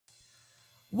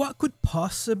What could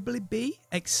possibly be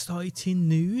exciting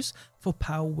news for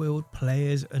Palworld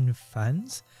players and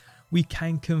fans? We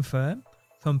can confirm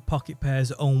from Pocket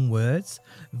Pair's own words,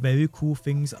 very cool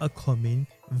things are coming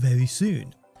very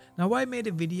soon. Now, I made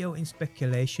a video in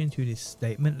speculation to this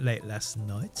statement late last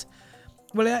night.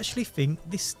 Well, I actually think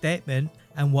this statement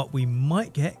and what we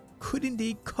might get could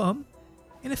indeed come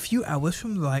in a few hours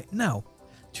from right now.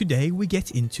 Today we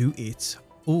get into it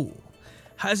all.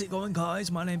 How's it going,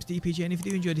 guys? My name's DPJ, and if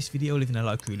you do enjoy this video, leaving a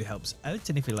like really helps out.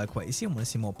 And if you like what you see and want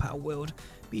to see more Palworld,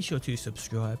 be sure to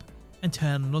subscribe and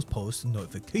turn on those post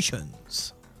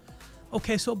notifications.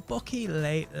 Okay, so Bucky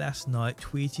late last night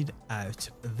tweeted out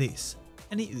this,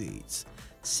 and it reads,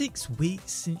 6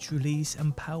 weeks since release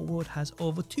and Palworld has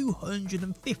over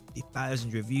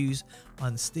 250,000 reviews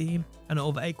on Steam and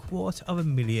over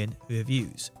 250,000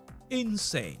 reviews.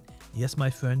 Insane. Yes, my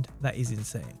friend, that is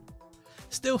insane.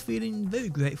 Still feeling very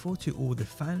grateful to all the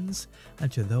fans and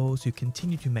to those who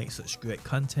continue to make such great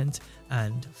content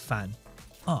and fan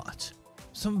art.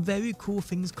 Some very cool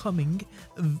things coming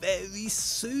very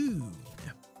soon.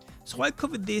 So I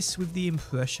covered this with the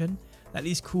impression that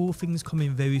these cool things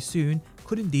coming very soon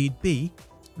could indeed be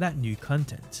that new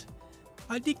content.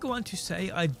 I did go on to say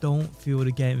I don't feel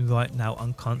the game right now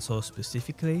on console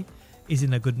specifically is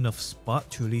in a good enough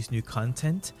spot to release new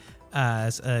content,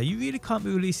 as you really can't be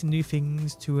releasing new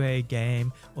things to a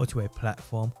game or to a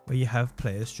platform where you have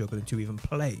players struggling to even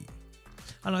play.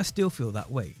 And I still feel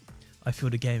that way. I feel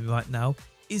the game right now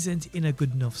isn't in a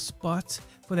good enough spot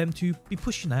for them to be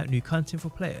pushing out new content for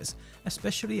players,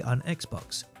 especially on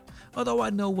Xbox. Although I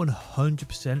know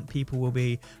 100% people will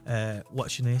be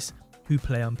watching this who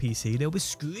play on PC, they'll be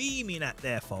screaming at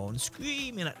their phone,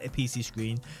 screaming at their PC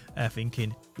screen,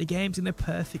 thinking the game's in a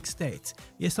perfect state.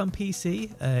 Yes, on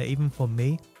PC, even for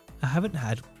me, I haven't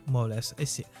had more or less,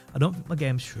 I don't think my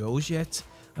game's froze yet.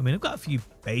 I mean, I've got a few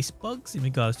base bugs in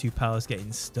regards to powers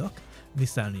getting stuck,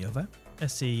 this and the other. I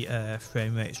see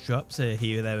frame rates drops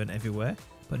here, there and everywhere,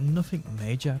 but nothing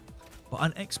major. But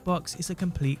on Xbox, it's a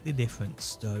completely different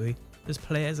story. There's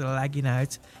players lagging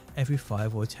out every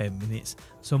 5 or 10 minutes.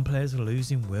 Some players are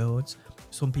losing worlds.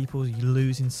 Some people are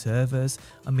losing servers.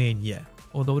 I mean, yeah,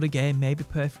 although the game may be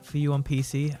perfect for you on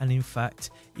PC, and in fact,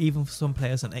 even for some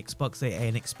players on Xbox, they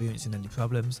ain't experiencing any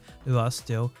problems, there are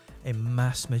still a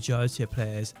mass majority of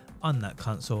players on that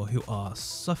console who are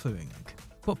suffering.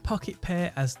 But Pocket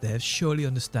Pair as devs surely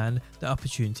understand the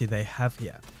opportunity they have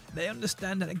here. They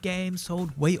understand that the game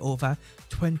sold way over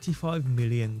 25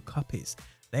 million copies.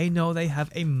 They know they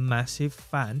have a massive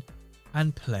fan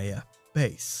and player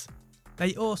base.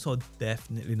 They also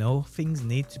definitely know things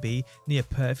need to be near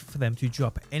perfect for them to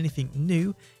drop anything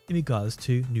new in regards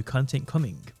to new content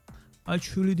coming. I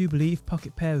truly do believe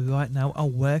Pocket Pair right now are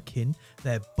working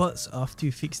their butts off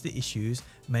to fix the issues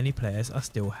many players are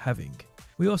still having.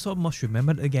 We also must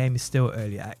remember that the game is still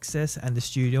early access and the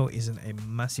studio isn't a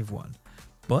massive one.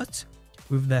 But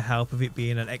with the help of it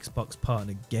being an Xbox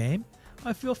partner game,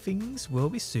 I feel things will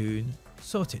be soon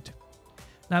sorted.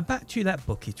 Now back to that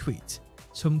Bucky tweet.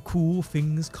 Some cool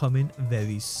things coming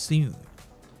very soon.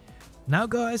 Now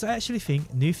guys, I actually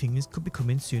think new things could be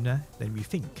coming sooner than we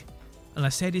think. And I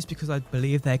say this because I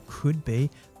believe there could be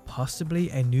possibly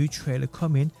a new trailer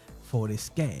coming for this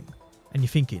game. And you're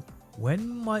thinking,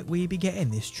 when might we be getting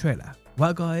this trailer?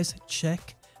 Well guys,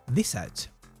 check this out.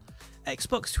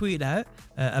 Xbox tweeted out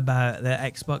about their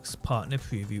Xbox Partner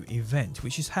Preview event,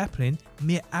 which is happening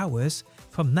mere hours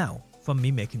from now, from me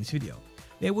making this video.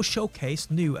 They will showcase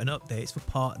new and updates for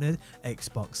partnered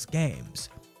Xbox games.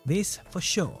 This, for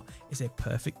sure, is a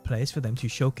perfect place for them to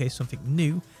showcase something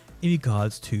new in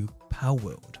regards to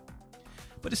Palworld.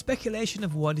 But the speculation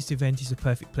of why this event is a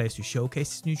perfect place to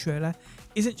showcase this new trailer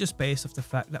isn't just based off the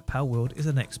fact that Palworld is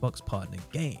an Xbox partner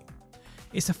game.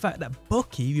 It's the fact that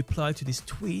Bucky replied to this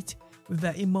tweet with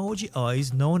their emoji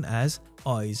eyes known as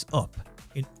eyes up.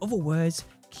 In other words,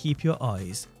 keep your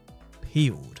eyes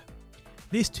peeled.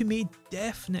 This to me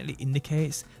definitely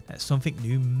indicates that something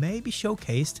new may be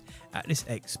showcased at this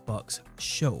Xbox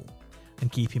show. And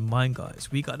keep in mind guys,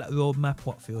 we got that roadmap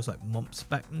what feels like months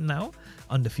back now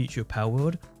on the future of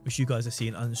Palworld, which you guys are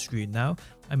seeing on the screen now.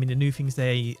 I mean, the new things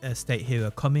they state here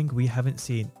are coming. We haven't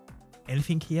seen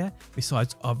anything here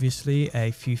besides obviously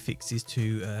a few fixes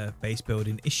to base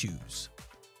building issues.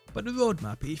 But the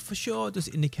roadmap, it for sure does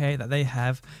indicate that they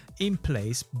have in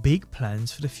place big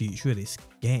plans for the future of this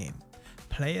game.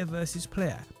 Player versus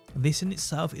player. This in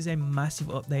itself is a massive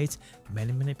update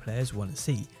many players want to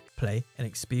see, play and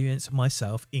experience,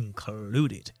 myself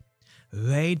included.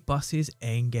 Raid bosses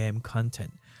in-game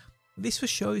content. This for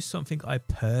sure is something I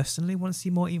personally want to see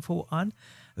more info on.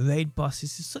 Raid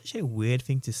bosses is such a weird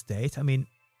thing to state. I mean,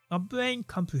 My brain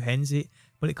comprehends it,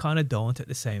 but it kind of don't at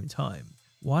the same time.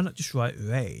 Why not just write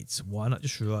raids? Why not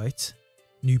just write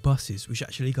new bosses, which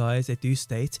actually, guys, they do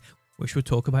state, which we'll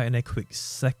talk about in a quick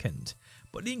second.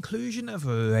 But the inclusion of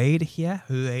raid here,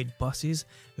 raid bosses,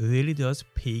 really does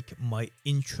pique my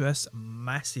interest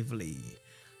massively.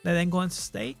 They then go on to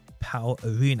state Power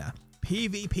Arena,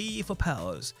 PvP for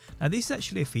powers. Now this is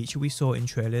actually a feature we saw in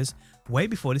trailers way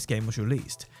before this game was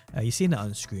released. You're seeing that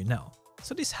on screen now.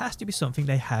 So this has to be something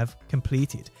they have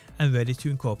completed and ready to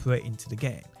incorporate into the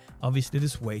game. Obviously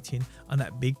just waiting on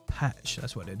that big patch,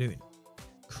 that's what they're doing.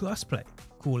 Crossplay,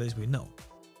 cool as we know.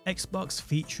 Xbox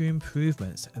feature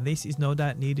improvements, and this is no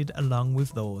doubt needed along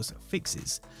with those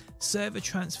fixes. Server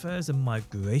transfers and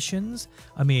migrations,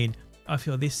 I mean, I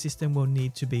feel this system will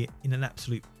need to be in an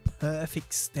absolute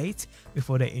perfect state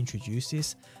before they introduce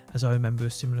this, as I remember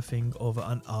a similar thing over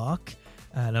on Ark,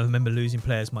 and I remember losing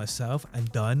players myself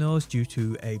and dinos due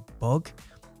to a bug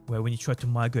where when you try to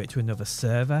migrate to another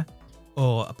server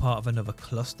or a part of another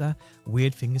cluster,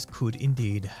 weird things could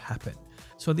indeed happen.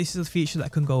 So this is a feature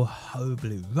that can go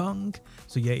horribly wrong,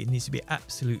 so yeah, it needs to be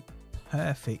absolute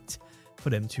perfect for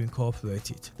them to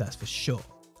incorporate it, that's for sure.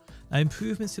 Now,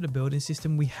 improvements to the building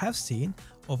system we have seen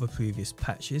over previous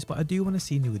patches, but I do want to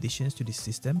see new additions to this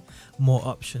system, more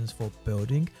options for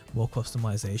building, more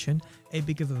customization, a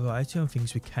bigger variety on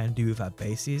things we can do with our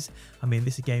bases. I mean,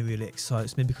 this game really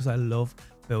excites me because I love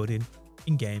building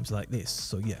in games like this,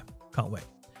 so yeah, can't wait.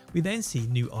 We then see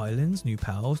new islands, new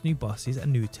pals, new bosses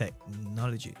and new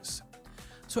technologies.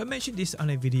 So I mentioned this on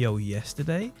a video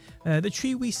yesterday. The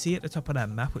tree we see at the top of that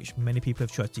map, which many people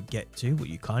have tried to get to, but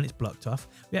you can't, it's blocked off.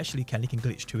 We actually can, you can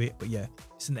glitch to it, but yeah,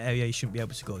 it's an area you shouldn't be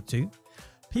able to go to.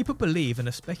 People believe and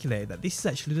have speculated that this is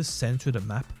actually the center of the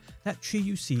map. That tree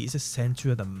you see is the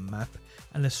center of the map,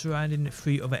 and the surrounding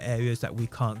 3 other areas that we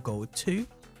can't go to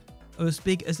are as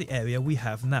big as the area we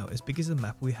have now, as big as the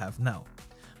map we have now.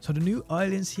 So the new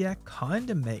islands here kind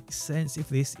of make sense if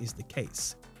this is the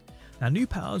case. Now, new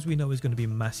powers we know is going to be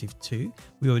massive too.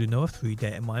 We already know of 3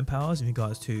 data mine powers in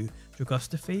regards to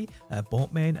Dragostrophe,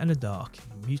 Boltmane and a Dark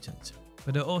Mutant.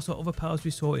 But there are also other powers we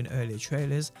saw in earlier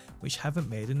trailers which haven't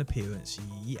made an appearance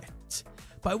yet.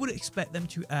 But I would expect them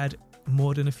to add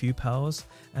more than a few powers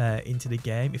into the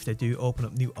game if they do open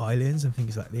up new islands and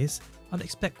things like this. I'd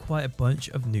expect quite a bunch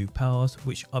of new powers,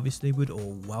 which obviously we'd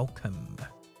all welcome.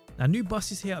 Now, new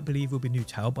bosses here I believe will be new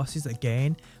tower bosses.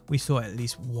 Again, we saw at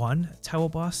least 1 tower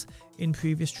boss in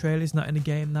previous trailers, not in the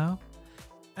game now.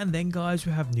 And then, guys,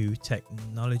 we have new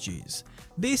technologies.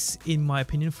 This, in my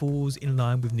opinion, falls in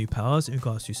line with new powers in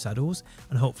regards to saddles,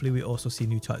 and hopefully we also see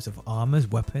new types of armors,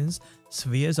 weapons.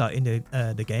 Spheres are in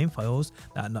the game files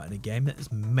that are not in the game yet.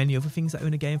 There's many other things that are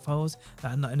in the game files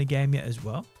that are not in the game yet as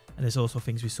well. And there's also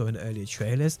things we saw in the earlier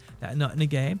trailers that are not in the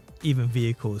game, even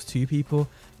vehicles too, people.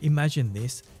 Imagine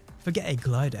this. Forget a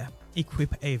glider,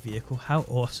 equip a vehicle, how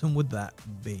awesome would that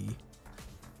be?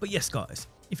 But yes, guys,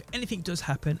 if anything does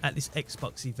happen at this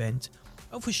Xbox event,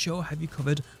 I'll for sure have you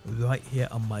covered right here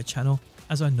on my channel,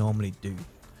 as I normally do.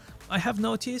 I have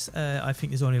noticed, I think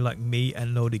there's only like me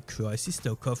and Loaded Crisis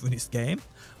still covering this game.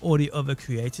 All the other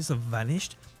creators have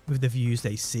vanished with the views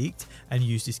they seeked and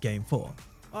used this game for.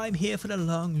 I'm here for the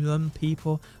long run,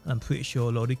 people, and I'm pretty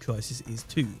sure Loaded Crisis is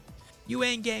too. You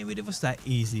ain't getting rid of us that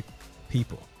easy,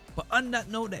 people. But on that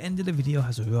note, the end of the video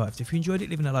has arrived. If you enjoyed it,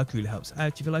 leaving a like really helps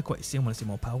out. If you like what you see and want to see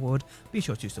more Palworld, be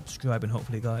sure to subscribe, and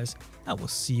hopefully, guys, I will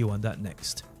see you on that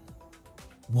next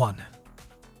one.